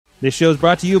This show is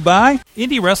brought to you by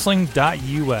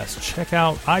IndyWrestling.us. Check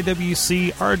out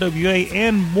IWC, RWA,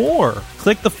 and more.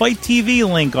 Click the Fight TV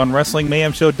link on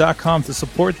WrestlingMayhemShow.com to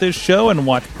support this show and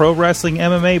watch pro wrestling,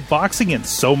 MMA, boxing, and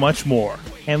so much more.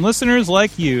 And listeners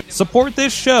like you, support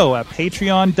this show at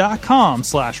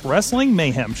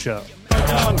Patreon.com/WrestlingMayhemShow.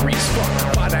 Hungry as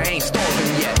fuck, but I ain't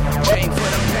starving yet. Chain for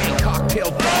the pain,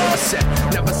 cocktail bar set.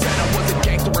 Never said I was a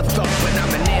gangster or thug, but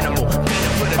I'm an animal.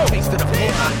 Feeding for the taste of the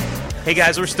blood. Hey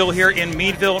guys, we're still here in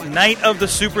Meadville, Night of the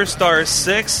Superstars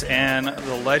 6, and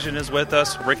the legend is with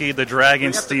us, Ricky the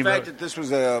Dragon Steamboat. The fact that this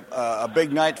was a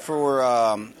big night for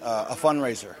a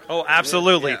fundraiser. Oh,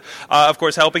 absolutely. Yeah. Of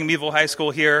course, helping Meadville High School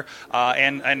here,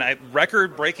 and a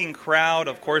record-breaking crowd.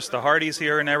 Of course, the Hardys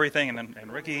here and everything,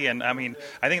 and Ricky, and I mean,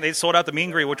 I think they sold out the meet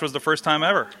and greet, which was the first time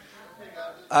ever.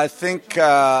 I think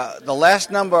the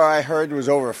last number I heard was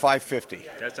over 550.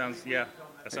 That sounds, yeah.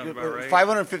 That sounds about right.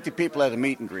 550 people at a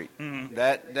meet and greet. Mm-hmm.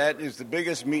 That is the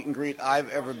biggest meet and greet I've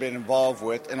ever been involved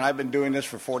with, and I've been doing this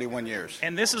for 41 years.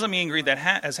 And this is a meet and greet that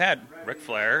has had Ric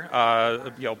Flair,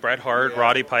 Bret Hart,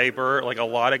 Roddy Piper, like a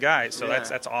lot of guys. So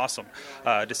that's awesome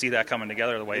to see that coming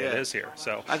together the way it is here.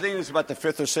 So I think it's about the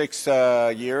 5th or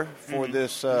 6th year for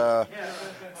this for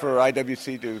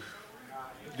IWC to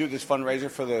do this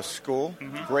fundraiser for the school.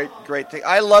 Mm-hmm. Great thing.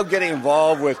 I love getting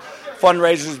involved with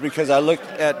fundraisers because I look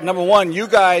at, number one, you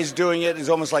guys doing it is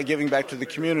almost like giving back to the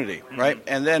community, right? Mm-hmm.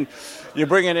 And then you're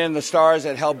bringing in the stars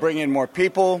that help bring in more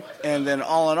people, and then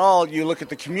all in all, you look at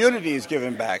the community is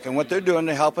giving back and what they're doing,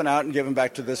 they're helping out and giving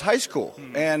back to this high school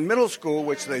and middle school,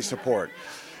 which they support.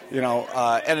 You know,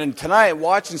 and then tonight,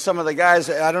 watching some of the guys,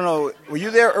 I don't know, were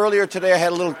you there earlier today? I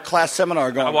had a little class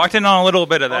seminar going. I walked in on a little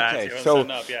bit of that. Okay, so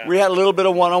we had a little bit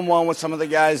of one-on-one with some of the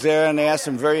guys there, and they asked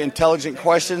some very intelligent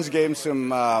questions, gave them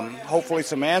some, hopefully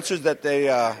some answers that they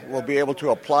will be able to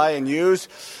apply and use.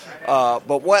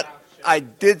 But what I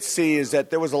did see is that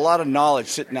there was a lot of knowledge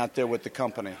sitting out there with the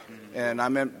company. And I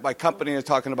meant by company, I'm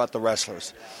talking about the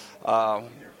wrestlers.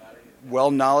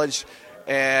 Well-knowledge.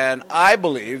 And I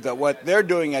believe that what they're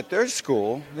doing at their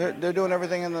school, they're doing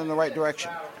everything in the right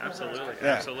direction. Absolutely,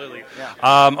 yeah. Absolutely.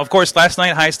 Yeah. Of course, last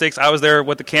night, High Stakes, I was there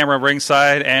with the camera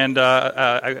ringside, and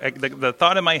the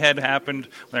thought in my head happened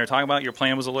when they were talking about your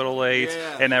plane was a little late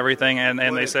and everything,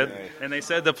 and they said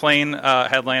the plane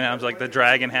had landed. I was like, the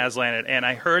Dragon has landed, and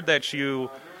I heard that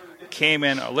you came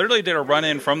in, literally did a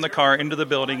run-in from the car into the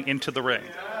building, into the ring.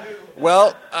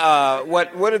 Well,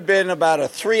 what would have been about a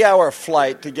 3-hour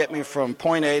flight to get me from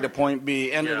point A to point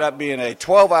B ended up being a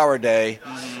 12-hour day.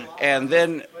 Mm-hmm. And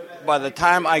then by the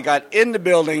time I got in the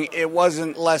building, it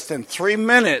wasn't less than 3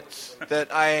 minutes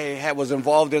that I was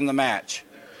involved in the match.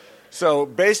 So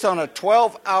based on a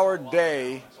 12-hour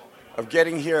day of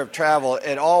getting here, of travel,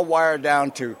 it all wired down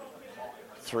to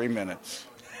 3 minutes.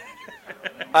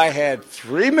 I had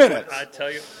 3 minutes. I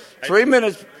tell you. 3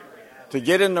 minutes to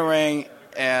get in the ring.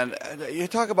 And you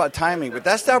talk about timing, but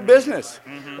that's our business.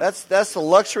 Mm-hmm. That's the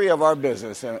luxury of our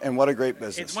business, and what a great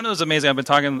business. It's one of those amazing, I've been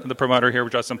talking to the promoter here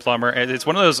with Justin Plummer, and it's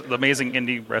one of those amazing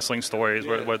indie wrestling stories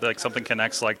where like something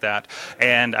connects like that.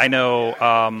 And I know,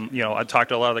 I talked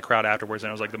to a lot of the crowd afterwards, and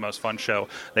it was like the most fun show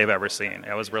they've ever seen.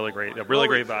 It was really great,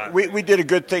 great vibe. We did a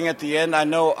good thing at the end. I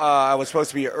know I was supposed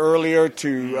to be earlier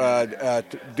to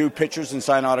do pictures and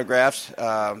sign autographs.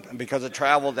 Because of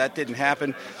travel, that didn't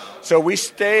happen. So we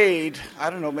stayed,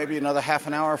 I don't know, maybe another half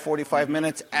an hour, 45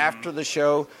 minutes after the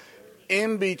show,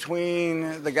 in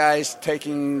between the guys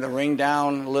taking the ring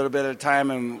down a little bit at a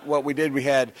time. And what we did, we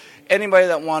had anybody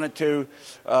that wanted to.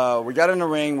 We got in the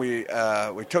ring. We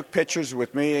took pictures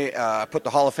with me. I put the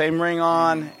Hall of Fame ring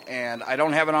on, and I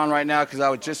don't have it on right now because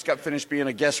I just got finished being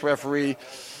a guest referee.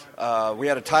 We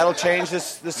had a title change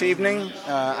this evening,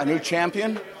 a new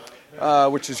champion,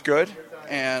 which is good.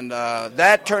 And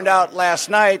that turned out last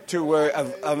night to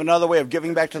of another way of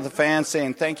giving back to the fans,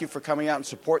 saying thank you for coming out and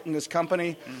supporting this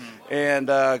company. Mm-hmm. And,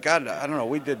 God, I don't know,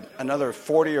 we did another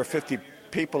 40 or 50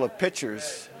 people of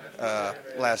pictures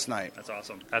last night. That's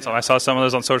awesome. I saw some of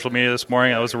those on social media this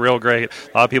morning. That was real great.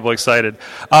 A lot of people excited.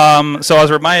 So I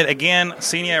was reminded, again,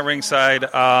 seeing you at ringside,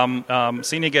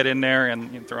 seeing you get in there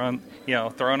and throwing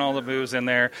all the moves in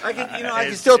there. I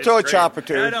can still throw a chop or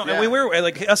two. I know. Yeah. And we were,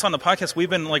 like, us on the podcast, we've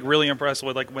been, like, really impressed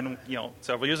with, like, when,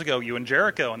 several years ago, you and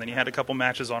Jericho, and then you had a couple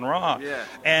matches on Raw. Yeah.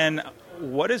 And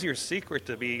what is your secret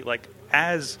to be, like,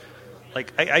 as...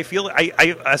 Like, I feel,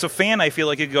 as a fan, I feel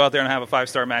like you could go out there and have a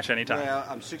 5-star match anytime. Yeah,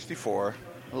 I'm 64.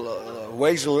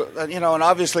 Weighs, and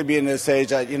obviously being this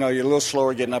age, you're a little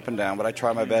slower getting up and down, but I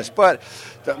try my best. But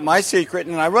my secret,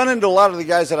 and I run into a lot of the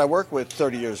guys that I worked with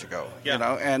 30 years ago,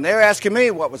 and they're asking me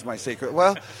what was my secret.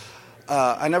 Well,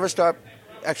 I never stop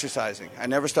exercising. I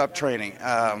never stopped training.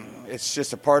 It's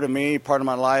just a part of me, part of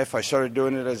my life. I started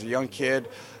doing it as a young kid.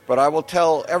 But I will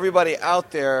tell everybody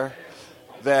out there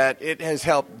that it has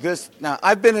helped. Now,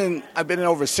 I've been in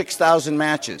over 6,000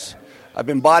 matches. I've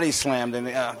been body slammed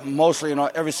in mostly in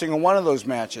every single one of those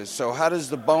matches. So how does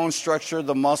the bone structure,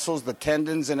 the muscles, the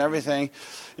tendons, and everything,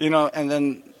 and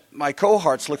then my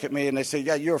cohorts look at me and they say,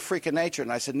 yeah, you're a freak of nature.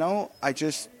 And I said, no, I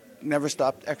just never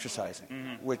stopped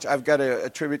exercising, which I've got to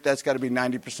attribute, that's got to be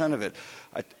 90% of it.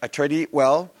 I try to eat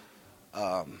well.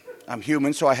 I'm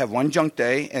human, so I have one junk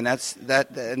day, and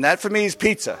that for me is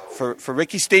pizza. For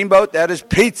Ricky Steamboat, that is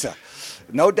pizza.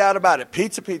 No doubt about it.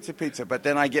 Pizza, pizza, pizza. But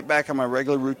then I get back on my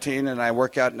regular routine and I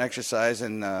work out and exercise,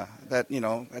 and that, at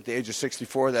the age of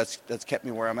 64, that's kept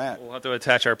me where I'm at. We'll have to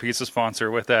attach our pizza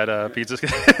sponsor with that pizza.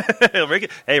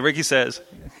 Ricky says.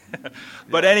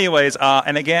 But anyways,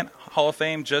 and again, Hall of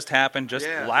Fame just happened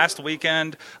last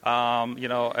weekend.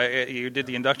 You did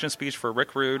the induction speech for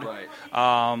Rick Rude. Right.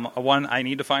 I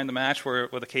need to find the match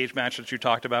with a cage match that you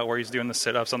talked about where he's doing the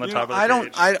sit-ups on the top of the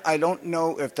cage. I don't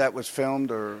know if that was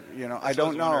filmed or, I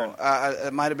don't know.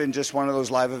 It might have been just one of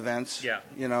those live events,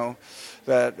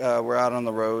 that we're out on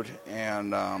the road.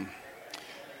 And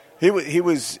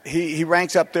he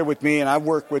ranks up there with me, and I've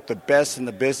worked with the best in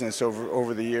the business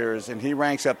over the years, and he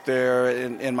ranks up there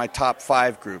in my top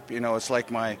 5 group. It's like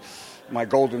my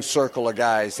golden circle of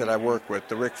guys that I work with: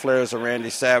 the Ric Flairs, the Randy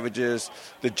Savages,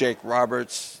 the Jake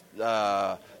Roberts,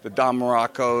 the Don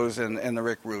Moroccos, and the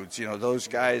Rick Rudes. Those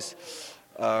guys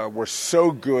were so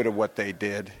good at what they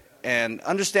did. And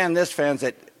understand this, fans,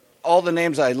 that all the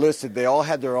names I listed, they all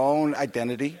had their own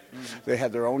identity. They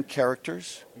had their own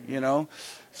characters,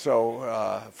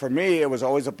 So for me, it was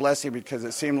always a blessing because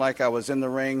it seemed like I was in the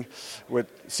ring with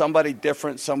somebody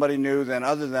different, somebody new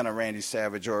other than a Randy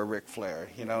Savage or a Ric Flair,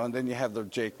 And then you have the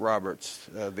Jake Roberts,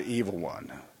 the evil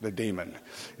one, the demon,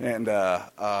 and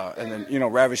then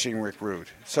ravishing Rick Rude.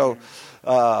 So,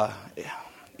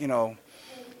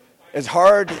 as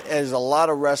hard as a lot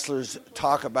of wrestlers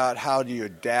talk about how do you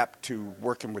adapt to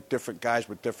working with different guys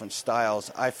with different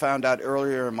styles, I found out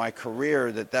earlier in my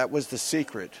career that was the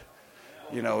secret.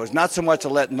 It's not so much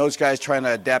letting those guys trying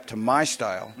to adapt to my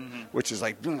style, which is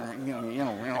like,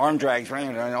 arm drags,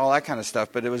 and all that kind of stuff.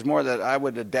 But it was more that I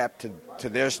would adapt to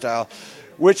their style,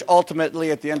 which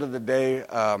ultimately, at the end of the day,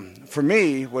 for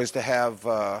me, was to have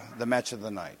the match of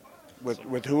the night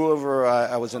with whoever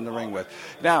I was in the ring with.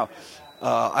 Now,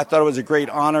 I thought it was a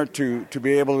great honor to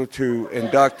be able to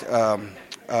induct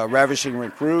Ravishing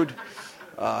Rick Rude.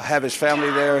 Have his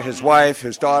family there, his wife,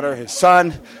 his daughter, his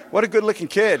son. What a good-looking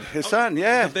kid. His son,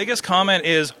 yeah. The biggest comment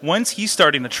is, when's he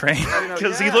starting to train?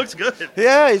 Because he looks good.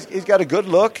 Yeah, he's got a good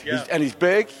look, and he's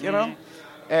big,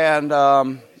 And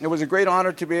it was a great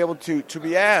honor to be able to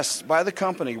be asked by the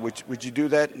company, would you do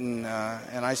that? And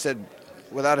I said,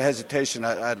 without a hesitation,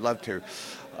 I'd love to.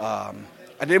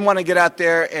 I didn't want to get out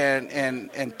there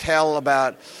and tell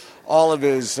about all of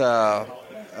his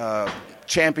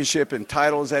championship and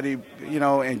titles that he,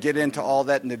 and get into all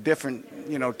that in the different,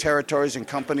 territories and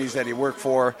companies that he worked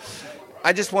for.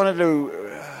 I just wanted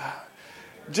to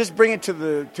just bring it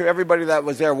to everybody that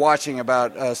was there watching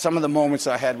about some of the moments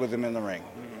I had with him in the ring.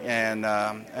 And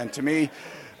to me,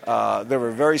 they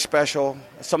were very special.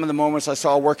 Some of the moments I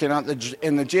saw working out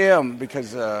in the gym,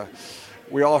 because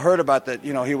we all heard about that.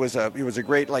 He was a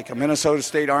great, like a Minnesota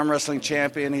State arm wrestling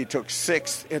champion. He took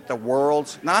 6th at the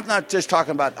Worlds. Now, I'm not just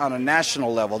talking about on a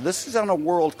national level. This is on a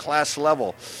world class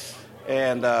level,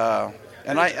 and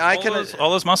I can.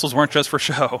 All those muscles weren't just for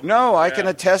show. No, I can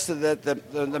attest to that.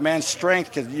 The man's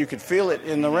strength, because you could feel it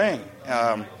in the ring.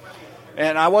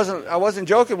 And I wasn't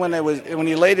joking when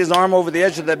he laid his arm over the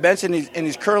edge of that bench and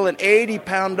he's curling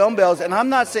 80-pound dumbbells. And I'm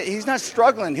not saying he's not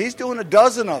struggling. He's doing a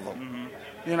dozen of them.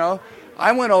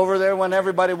 I went over there when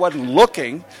everybody wasn't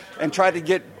looking and tried to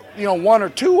get, 1 or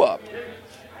 2 up.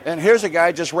 And here's a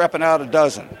guy just repping out a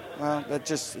dozen. Well, that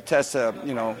just attests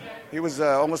he was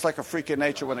almost like a freak of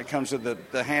nature when it comes to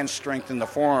the hand strength and the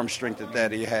forearm strength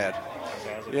that he had.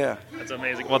 Yeah. That's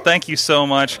amazing. Well, thank you so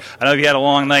much. I know you had a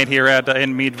long night here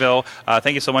in Meadville.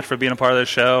 Thank you so much for being a part of the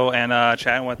show and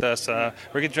chatting with us.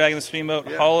 Ricky Dragon the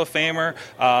Steamboat, Hall of Famer.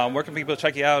 Where can people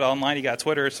check you out online? You got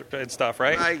Twitter and stuff,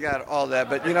 right? I got all that.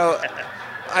 But,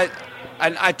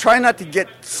 I try not to get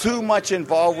too much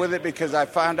involved with it because I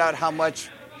found out how much,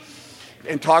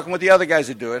 in talking with the other guys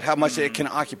that do it, how much it can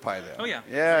occupy them. Oh, yeah.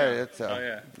 Yeah.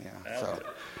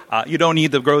 You don't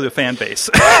need to grow the fan base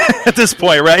at this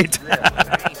point, right?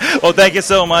 Well, thank you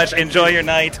so much. Enjoy your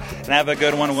night and have a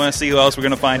good one. We want to see who else we're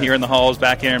going to find here in the halls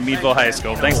back here in Meadville High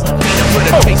School. Thanks. You know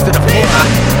how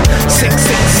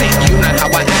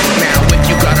I act now. If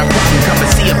you got a problem, come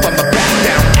and see if I'm a back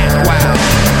down.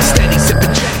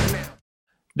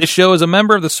 This show is a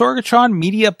member of the Sorgatron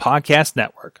Media Podcast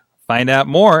Network. Find out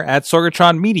more at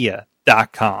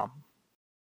sorgatronmedia.com.